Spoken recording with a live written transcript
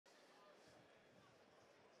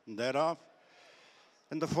And that off.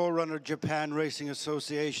 In the forerunner Japan Racing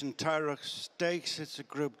Association Tyros Stakes, it's a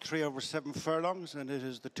Group 3 over 7 furlongs, and it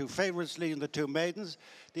is the two favourites leading the two maidens.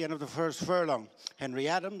 The end of the first furlong, Henry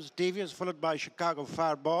Adams, Devious, followed by Chicago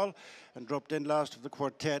Fireball, and dropped in last of the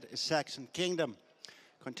quartet is Saxon Kingdom.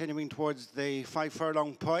 Continuing towards the 5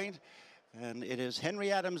 furlong point, and it is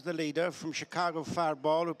Henry Adams, the leader, from Chicago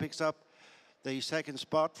Fireball, who picks up the second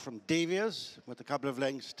spot from Devious with a couple of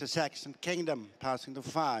lengths to Saxon Kingdom, passing the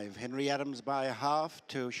 5. Henry Adams by a half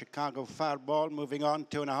to Chicago Fireball, moving on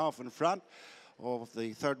 2.5 in front of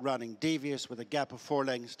the third running Devious with a gap of 4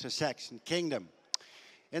 lengths to Saxon Kingdom.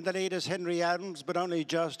 In the lead is Henry Adams, but only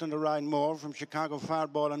just under Ryan Moore from Chicago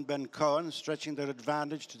Fireball and Ben Cohen, stretching their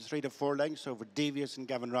advantage to 3 to 4 lengths over Devious and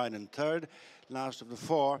Gavin Ryan in third. Last of the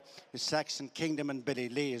 4 is Saxon Kingdom and Billy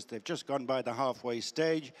Lee, as they've just gone by the halfway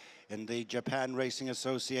stage in the Japan Racing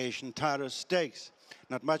Association Tyros Stakes.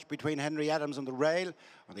 Not much between Henry Adams and the rail.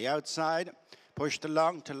 On the outside, pushed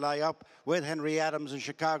along to lie up with Henry Adams and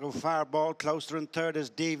Chicago Fireball. Closer in third is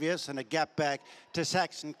Devious, and a gap back to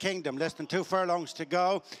Saxon Kingdom. Less than 2 furlongs to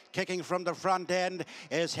go. Kicking from the front end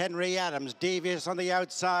is Henry Adams. Devious on the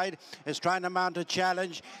outside is trying to mount a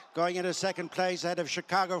challenge. Going into second place ahead of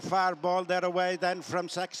Chicago Fireball. They're away then from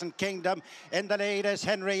Saxon Kingdom. In the lead is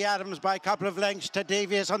Henry Adams by a couple of lengths to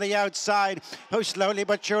Devious on the outside, who's slowly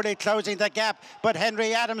but surely closing the gap. But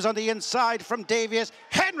Henry Adams on the inside from Devious.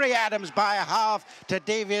 Henry Adams by a half to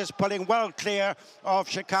Devious, pulling well clear of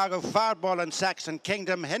Chicago Fireball and Saxon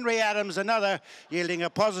Kingdom. Henry Adams another, yielding a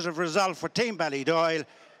positive result for Team Ballydoyle.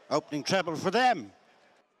 Opening treble for them.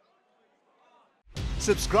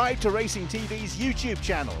 Subscribe to Racing TV's YouTube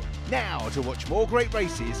channel now to watch more great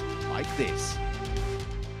races like this.